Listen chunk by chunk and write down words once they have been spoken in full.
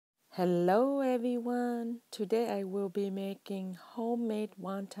Hello everyone. Today I will be making homemade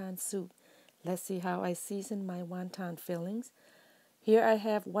wonton soup. Let's see how I season my wonton fillings. Here I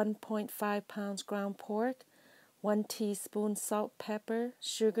have 1.5 pounds ground pork, 1 teaspoon salt, pepper,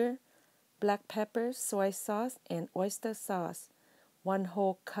 sugar, black pepper, soy sauce, and oyster sauce, 1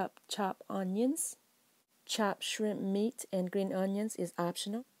 whole cup chopped onions. Chopped shrimp meat and green onions is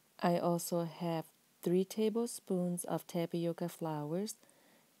optional. I also have 3 tablespoons of tapioca flours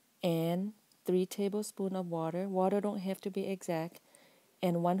and 3 tablespoons of water. Water don't have to be exact.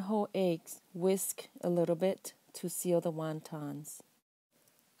 And 1 whole egg. Whisk a little bit to seal the wontons.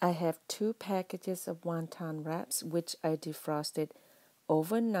 I have 2 packages of wonton wraps which I defrosted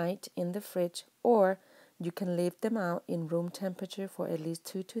overnight in the fridge, or you can leave them out in room temperature for at least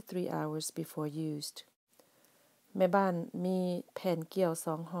 2 to 3 hours before used. แม่บ้านมีแผ่นเกี่ยว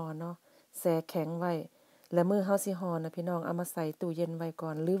2ห่อเนาะแช่แข็งไว้แล้วมื้อเฮาสิห่อนะพี่น้องเอามาใส่ตู้เย็นไว้ก่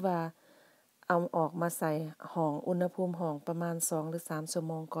อนหรือว่าเอาออกมาใส่ห้องอุณหภูมิห้องประมาณ2หรือ3ชั่วโ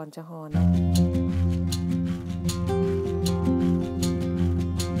มงก่อนจะห่อนะ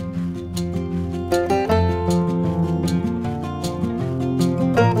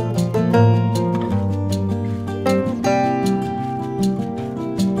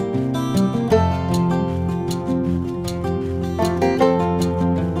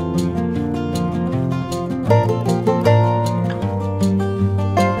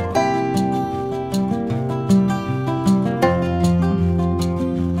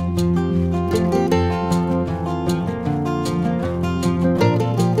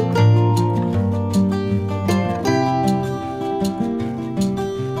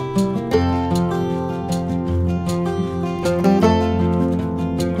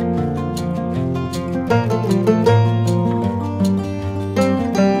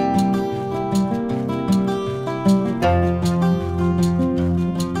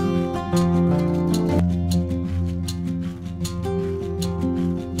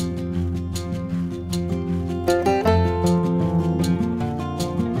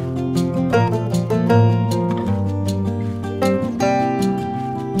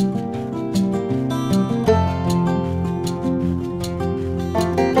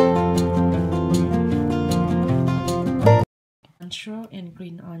cilantro and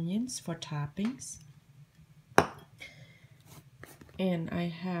green onions for toppings, and I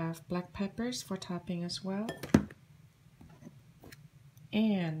have black peppers for topping as well,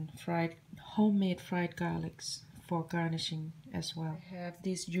 and homemade fried garlics for garnishing as well. I have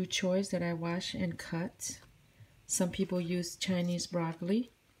these YooChoys that I wash and cut. Some people use Chinese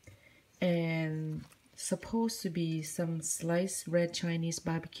broccoli, and supposed to be some sliced red Chinese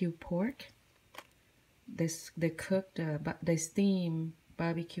barbecue pork. They they steam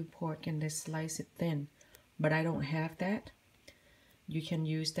barbecue pork and they slice it thin, but I don't have that. You can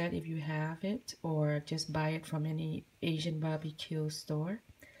use that if you have it, or just buy it from any Asian barbecue store.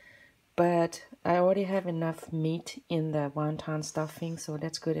 But I already have enough meat in the wonton stuffing, so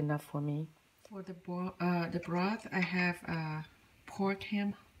that's good enough for me. For the broth, I have pork ham,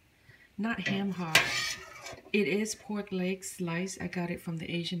 not ham hock. It is pork leg slice. I got it from the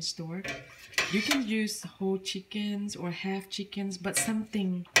Asian store. You can use whole chickens or half chickens, but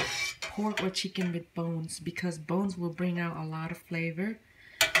something pork or chicken with bones, because bones will bring out a lot of flavor.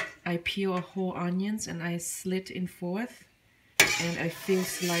 I peel a whole onions and I slit in fourth, and a few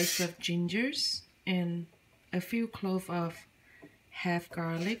slices of gingers and a few cloves of half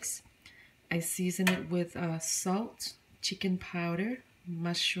garlics. I season it with salt, chicken powder,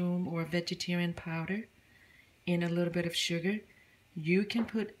 mushroom or vegetarian powder, and a little bit of sugar. You can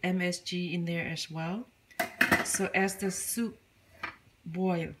put MSG in there as well. So as the soup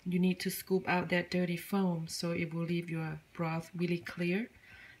boils, you need to scoop out that dirty foam so it will leave your broth really clear.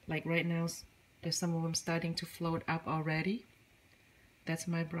 Like right now, there's some of them starting to float up already. That's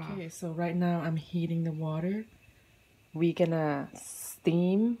my broth. Okay, so right now I'm heating the water. We're gonna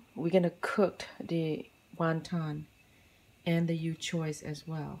cook the wonton and the YooChoys as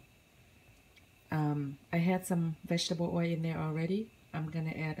well. I had some vegetable oil in there already. I'm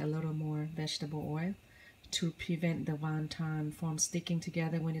gonna add a little more vegetable oil to prevent the wonton from sticking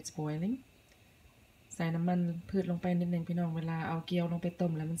together when it's boiling. ใส่น้ำมันพืชลงไปนิดนึงพี่น้องเวลาเอาเกี๊ยวลงไปต้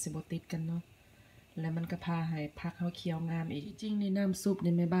มแล้วมันสิบ่ติดกันเนาะแล้วมันก็พาให้ผักเฮาเคี้ยวงามอีกจริงนี่น้ำซุป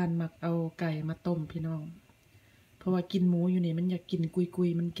นี่แม่บ้านมักเอาไก่มาต้มพี่น้องเพราะว่ากินหมูอยู่นี่มันอยากกินกุย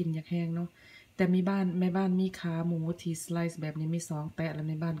ๆมันกินอยากแห้งเนาะแต่แม่บ้านมีขาหมูที่สไลซ์แบบนี้มี2แปะแล้วแ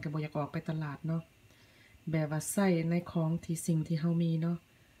ม่บ้านก็บ่อยากออกไปตลาดเนาะแบบว่าใส่ในของที่สิ่งที่เฮามีเนาะ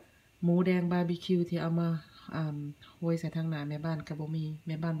หมูแดงบาร์บีคิวที่เอามาโรยใส่ทางหน้าแม่บ้านก็บ่มีแ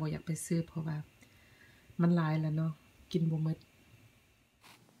ม่บ้านบ่อยากไปซื้อเพราะว่ามันหลายแล้วเนาะกินบ่หมด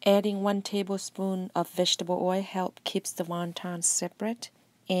Adding 1 tablespoon of vegetable oil help keeps the wontons separate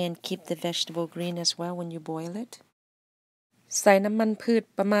and keep the vegetable green as well when you boil it. ใส่น้ำมันพืช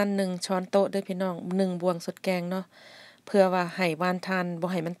ประมาณ1ช้อนโต๊ะเด้อพี่น้อง1บวงสดแกงเนาะเพื่อว่าให้วานทานบ่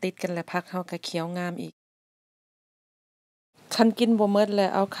ให้มันติดกันและผักเฮาก็เขียวงามอีกคันกินบ่หมดแล้ว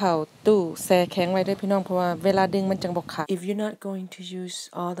เอาเข้าตู้แช่แข็งไว้เด้อพี่น้องเพราะว่าเวลาดึงมันจังบ่ขาด If you're not going to use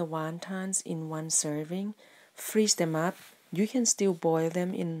all the wontons in one serving, freeze them up. You can still boil them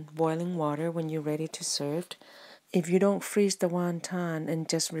in boiling water when you're ready to serve. If you don't freeze the wonton and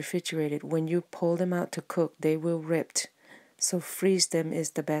just refrigerate it, when you pull them out to cook, they will rip. So freeze them is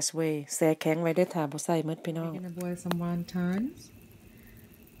the best way. แช่แข็งไว้เด้อถ้าบ่ใส่หมดพี่น้อง We're going to boil some wontons.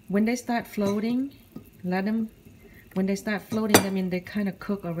 When they start floating, when they start floating, I mean they kind of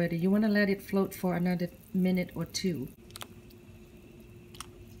cook already. You want to let it float for another minute or two.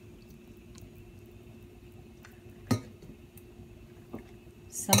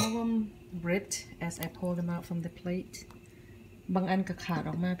 Some of them ripped as I pull them out from the plate. บางอันก็ขาด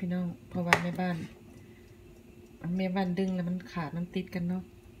ออกมาพี่น้องเพราะว่าแม่บ้านดึงแล้วมันขาดมันติดกันเนาะ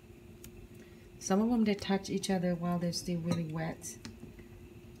Some of them they touch each other while they're still really wet.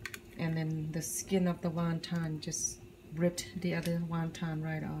 And then the skin of the wonton just ripped the other wonton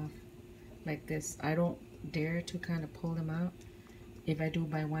right off like this. I don't dare to kind of pull them out if I do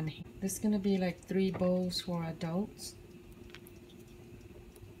by one hand. This is going to be like 3 bowls for adults.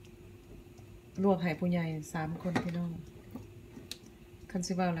 ลวกให้ผู้ใหญ่3คนพี่น้องคัน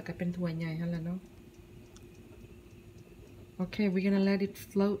สิว่าแล้วก็เป็นถ้วยใหญ่หั่นล่ะเนาะ Okay, we're going to let it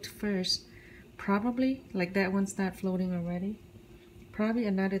float first. Probably like that one start floating already. Probably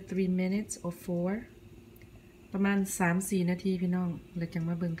another 3 minutes or 4. ประมาณ 3-4 นาทีพี่น้องแล้วจัง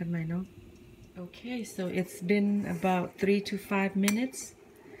มาเบิ่งกันใหม่เนาะ Okay, so it's been about 3 to 5 minutes.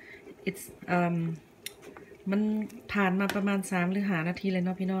 It's มันผ่านมาประมาณ3 หรือ 5 นาทีเลยเน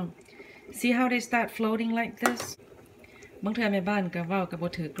าะพี่น้อง See how they start floating like this? บางเทื่อแม่บ้านก็เว้าก็บ่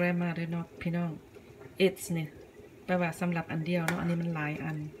ถือ grammar เด้อเนาะพี่น้อง It's เนี่ยแปลว่าสำหรับอันเดียวเนาะอันนี้มันหลาย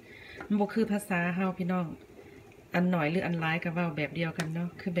อันมันบ่คือภาษาเฮาพี่น้องอันหน่อยหรืออันหลายก็เว้าแบบเดียวกันเนาะ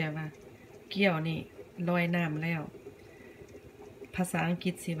คือแบบว่าเกี่ยวนี่ลอยน้ำแล้วภาษาอังก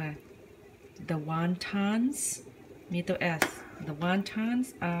ฤษสิว่า The wontons มีตัว S The wontons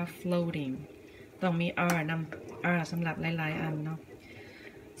are floating ต้องมี R นำ R สำหรับหลายๆอันเนาะ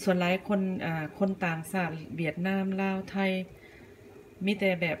ส่วนหลายคนต่างชาติเวียดนามลาวไทยมีแต่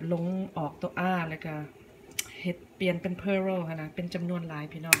แบบลงออกตัว R แล้วก็เฮ็ดเปลี่ยนเป็น plural ค่ะนะเป็นจำนวนหลาย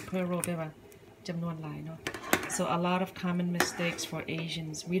พี่น้อง plural แปลว่าจำนวนหลายเนาะ So a lot of common mistakes for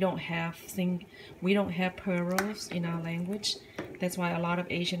Asians. We don't have plurals in our language. That's why a lot of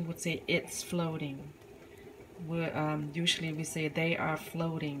Asians would say it's floating. Usually we say they are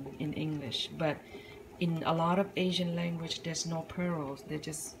floating in English, but in a lot of Asian language there's no plurals. They're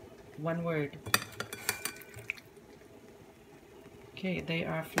just one word. Okay, they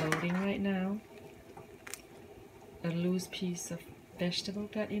are floating right now. A loose piece of vegetable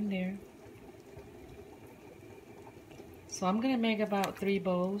got in there. So I'm gonna make about 3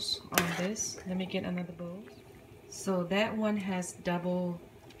 bowls on this. Let me get another bowl. So that one has double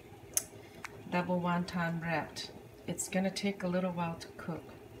wonton wrapped. It's gonna take a little while to cook.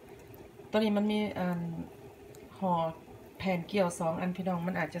 ตอนนี้มันมีห่อแผ่นเกี่ยว2 อันพี่น้อง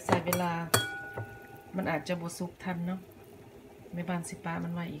มันอาจจะใช้เวลามันอาจจะบ่สุกทันเนาะแม่บ้านสิปามั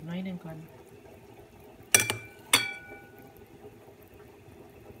นไว้อีกน้อยนึงก่อน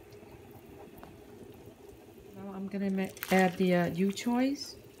I'm gonna add the YooChoy.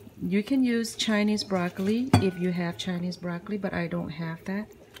 You can use Chinese broccoli if you have Chinese broccoli, but I don't have that.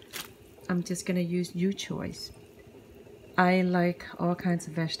 I'm just gonna use YooChoy. I like all kinds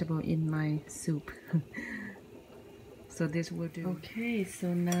of vegetable in my soup. So this will do. Okay, so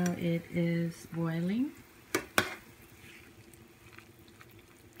now it is boiling.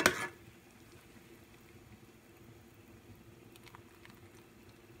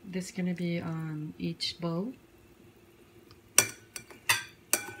 This is gonna be on each bowl.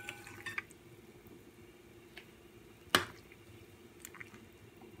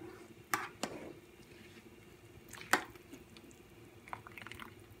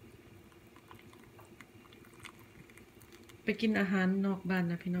ไปกินอาหารนอกบ้าน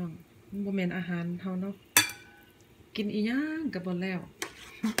นะพี่น้องมันบ่แม่นอาหารเฮาเนาะกินอีหยังก็บ่แล้ว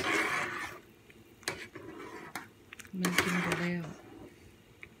มันกินบ่แล้ว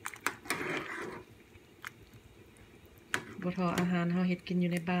บ่เท่าอาหารเฮาเฮ็ดกินอ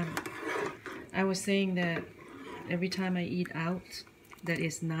ยู่ในบ้าน I was saying that every time I eat out that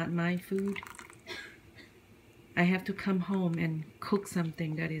is not my food I have to come home and cook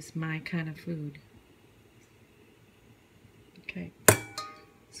something that is my kind of food. Okay,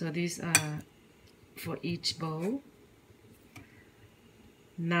 so So these are for each bowl.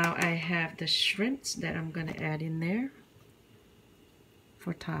 Now I have the shrimps that I'm gonna add in there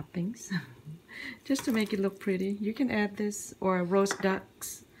for toppings. Just to make it look pretty. You can add this or roast ducks,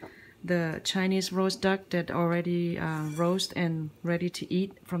 the Chinese roast duck that already roast and ready to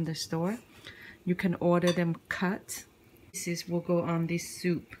eat from the store. You can order them cut. This will go on this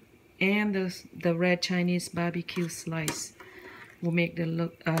soup, and the red Chinese barbecue slice will make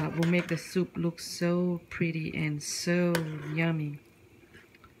the soup look so pretty and so yummy.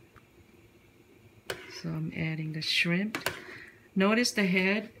 So I'm adding the shrimp. Notice the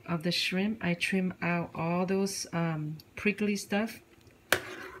head of the shrimp. I trim out all those prickly stuff.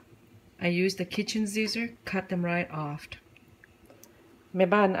 I use the kitchen scissor, cut them right off. แม่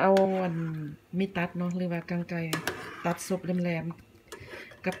บ้านเอามีตัดเนาะหรือว่ากรรไกรตัดซบแหลม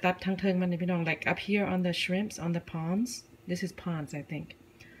ๆกับตัดทั้งเทิงมันนี่พี่น้อง like up here on the shrimps, on the prawns. This is prawns, I think.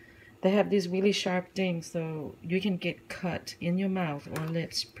 They have these really sharp things, so you can get cut in your mouth or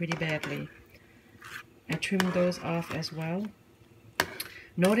lips pretty badly. I trim those off as well.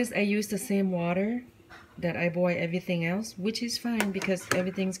 Notice I use the same water that I boil everything else, which is fine because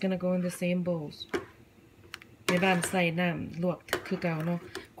everything's gonna go in the same bowls. ในบ้านใส่น้ำลวกคือเก่าเนาะ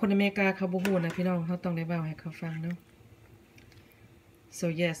คนอเมริกาเขาบ่ฮู้นะพี่น้องเขาต้องได้เว้าให้เขาฟังเนาะ So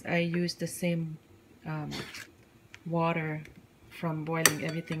yes, I use the same water from boiling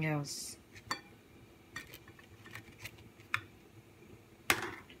everything else.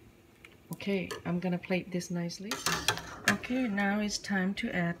 Okay, I'm gonna plate this nicely. Okay, now it's time to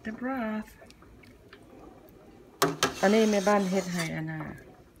add the broth. อันนี้แม่บ้านเฮ็ดให้อันน่ะ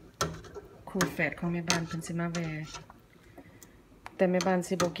ครูแฝดของแม่บ้านเพิ่นสิมาแวแต่แม่บ้าน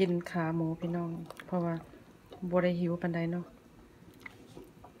สิบ่กินขาหมูพี่น้องเพราะว่าบ่ได้หิวปานใดเนาะ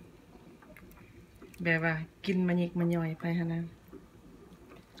แบบว่ากินมะยิกมะย่อยไปหั่นนะ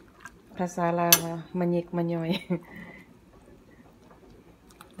ภาษาลาวว่ามะยิกมะย่อย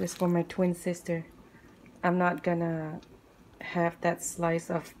This for my twin sister. I'm not gonna have that slice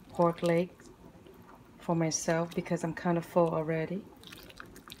of pork leg for myself because I'm kind of full already.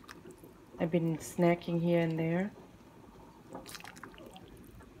 I've been snacking here and there.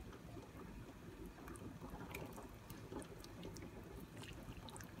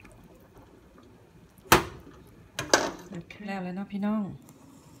 Okay. แล้วเนาะพี่น้อง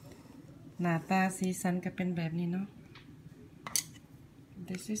หน้าตาสีสันก็เป็นแบบนี้เนาะ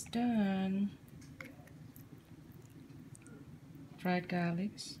This is done. Fried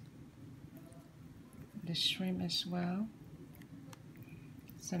garlics, the shrimp as well,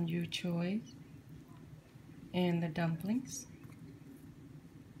 some YooChoy, and the dumplings.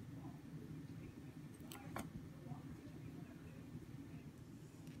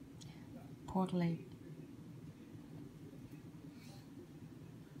 Pork leg.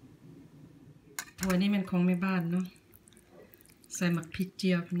 ถ้วยนี้เป็นของแม่บ้านเนาะใส่หมักพริกเจี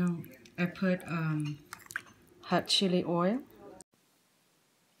ยวพี่น้อง I put hot chili oil.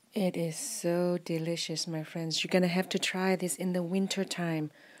 It is so delicious, my friends. You're gonna have to try this in the winter time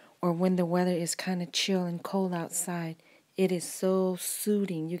or when the weather is kind of chill and cold outside. It is so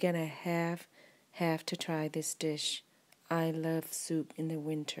soothing. You're gonna have to try this dish. I love soup in the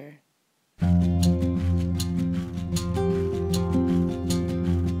winter.